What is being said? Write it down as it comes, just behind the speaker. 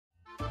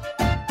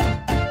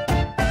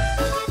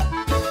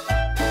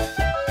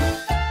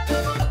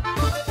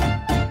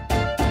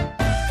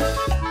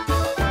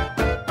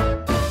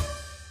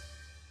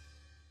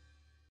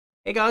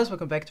Hey guys,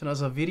 welcome back to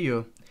another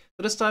video.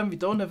 So this time we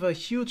don't have a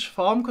huge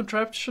farm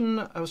contraption.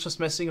 I was just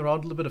messing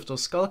around a little bit of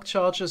those Sculk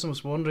charges and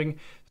was wondering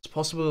if it's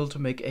possible to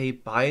make a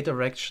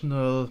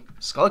bidirectional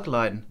Sculk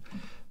line.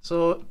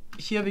 So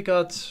here we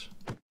got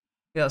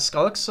a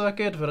Sculk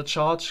circuit where the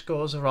charge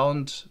goes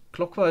around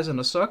clockwise in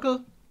a circle.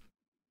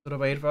 So the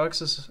way it works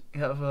is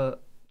you have a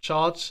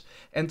charge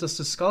enters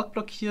the Sculk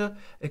block here.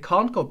 It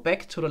can't go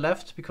back to the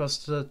left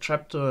because the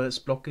trapdoor is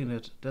blocking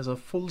it. There's a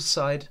full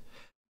side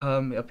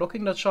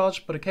blocking the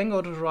charge, but it can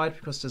go to the right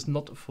because there's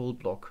not a full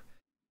block.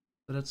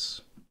 So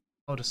that's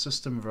how the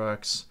system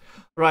works.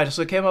 Right,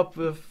 so I came up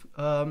with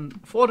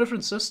 4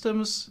 different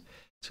systems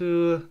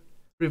to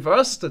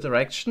reverse the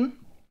direction.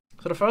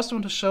 So the first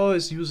one to show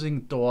is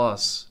using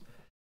doors.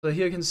 So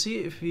here you can see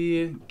if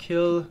we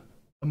kill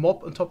a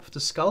mob on top of the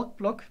Sculk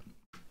block,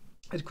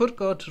 it could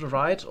go to the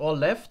right or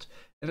left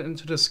and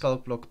into the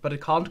Sculk block, but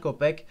it can't go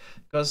back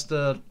because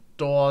the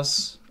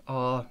doors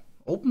are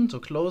opened or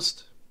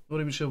closed. Not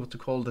even sure what to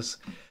call this.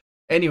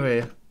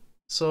 Anyway,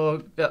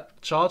 so yeah,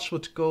 charge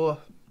would go to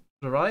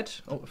the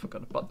right. Oh, I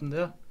forgot a button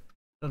there.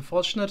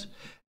 Unfortunate.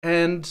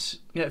 And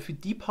yeah, if we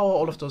depower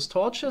all of those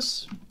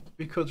torches,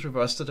 we could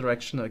reverse the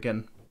direction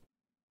again.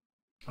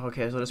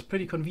 Okay, so that's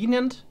pretty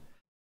convenient.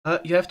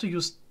 You have to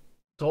use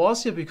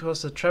doors here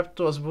because the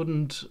trapdoors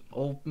wouldn't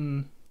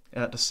open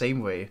the same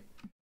way.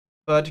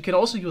 But you can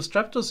also use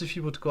trapdoors if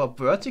you would go up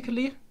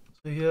vertically.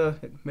 So here,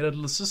 I made a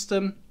little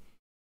system.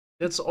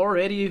 It's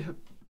already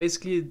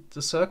basically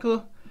the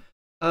circle,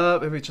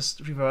 where we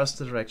just reverse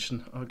the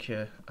direction.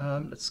 Okay,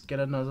 let's get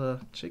another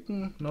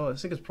chicken. No, I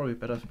think it's probably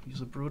better if we use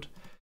a brood.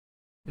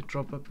 We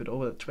drop a bit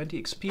over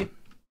 20 XP.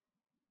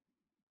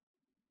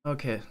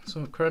 Okay,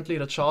 so currently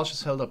the charge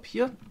is held up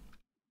here.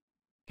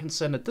 You can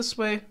send it this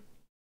way.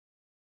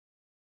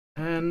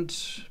 And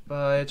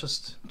by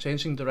just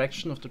changing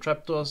direction of the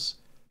trapdoors,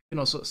 you can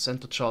also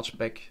send the charge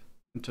back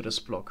into this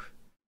block.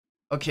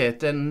 Okay,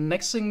 then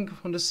next thing I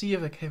want to see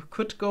if I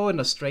could go in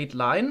a straight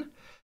line.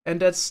 And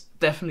that's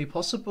definitely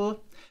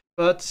possible,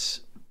 but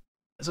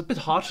it's a bit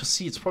hard to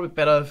see. It's probably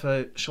better if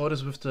I show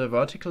this with the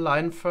vertical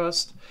line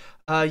first.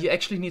 You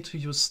actually need to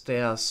use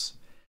stairs.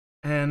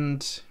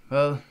 And,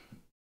 well,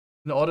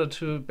 in order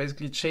to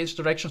basically change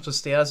the direction of the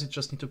stairs, you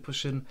just need to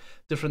push in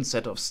different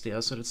set of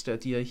stairs. So that's the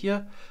idea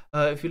here.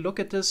 If you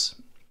look at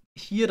this,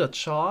 here the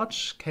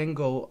charge can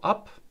go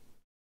up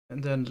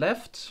and then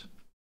left,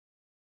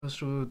 go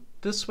through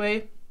this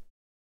way.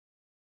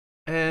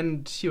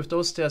 And here with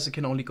those stairs, it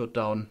can only go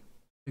down.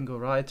 You can go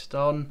right,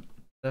 down,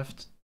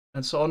 left,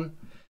 and so on.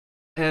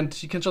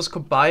 And you can just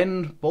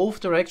combine both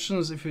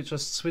directions if you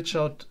just switch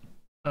out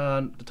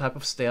the type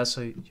of stairs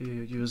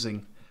you're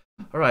using.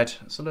 Alright,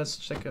 so let's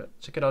check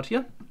it out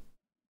here.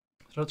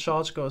 So the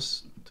charge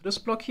goes to this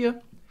block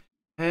here.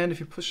 And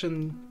if you push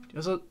in the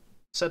other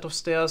set of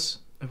stairs,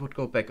 it would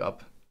go back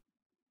up.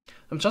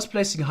 I'm just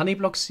placing honey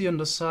blocks here on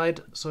the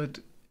side so it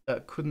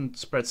couldn't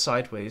spread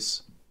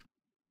sideways.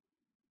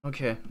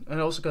 Okay, and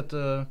I also got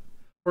the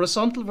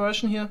horizontal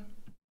version here.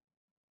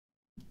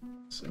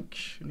 I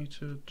think you need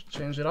to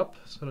change it up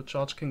so the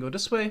charge can go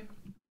this way.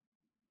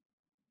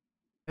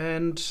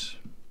 And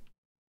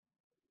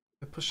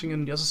by pushing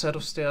in the other set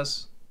of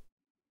stairs,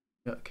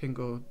 yeah, it can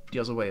go the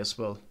other way as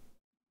well.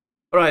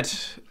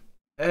 Alright,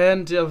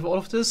 and yeah, with all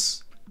of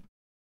this,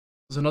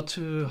 so not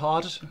too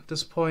hard at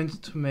this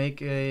point to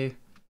make a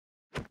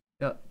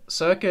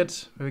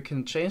circuit where we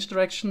can change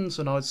direction.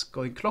 So now it's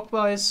going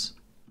clockwise.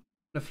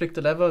 When I flick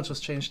the lever,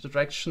 just change the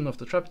direction of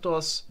the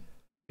trapdoors.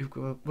 It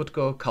would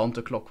go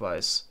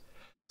counterclockwise.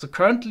 So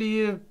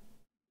currently,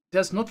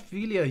 there's not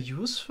really a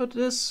use for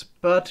this,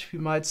 but we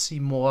might see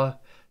more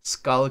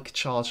Sculk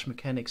charge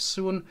mechanics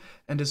soon,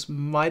 and this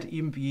might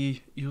even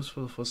be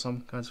useful for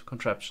some kinds of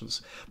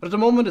contraptions. But at the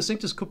moment, I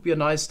think this could be a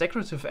nice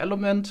decorative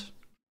element.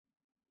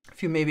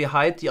 If you maybe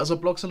hide the other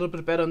blocks a little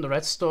bit better in the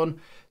redstone,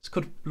 this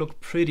could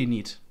look pretty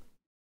neat.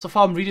 So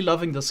far, I'm really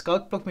loving the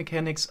Sculk block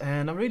mechanics,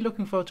 and I'm really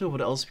looking forward to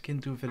what else we can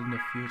do with it in the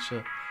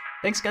future.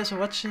 Thanks guys for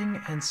watching,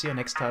 and see you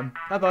next time.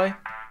 Bye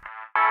bye!